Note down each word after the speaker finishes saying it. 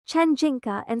Chen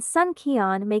Jingke and Sun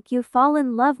Qian make you fall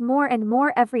in love more and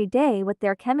more every day with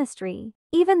their chemistry.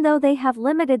 Even though they have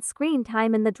limited screen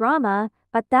time in the drama,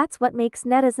 but that's what makes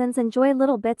netizens enjoy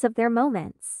little bits of their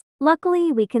moments.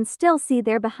 Luckily, we can still see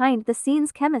their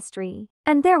behind-the-scenes chemistry.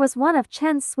 And there was one of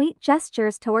Chen's sweet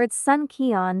gestures towards Sun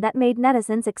Qian that made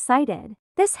netizens excited.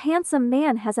 This handsome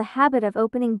man has a habit of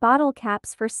opening bottle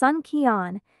caps for Sun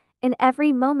Qian. In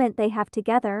every moment they have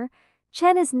together,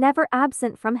 Chen is never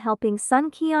absent from helping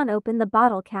Sun Qian open the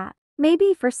bottle cap.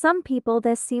 Maybe for some people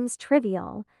this seems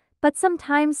trivial, but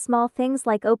sometimes small things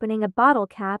like opening a bottle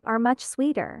cap are much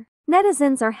sweeter.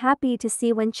 Netizens are happy to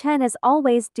see when Chen is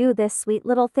always do this sweet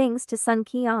little things to Sun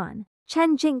Qian.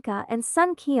 Chen Jingke and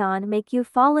Sun Qian make you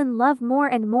fall in love more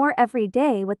and more every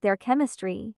day with their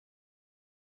chemistry.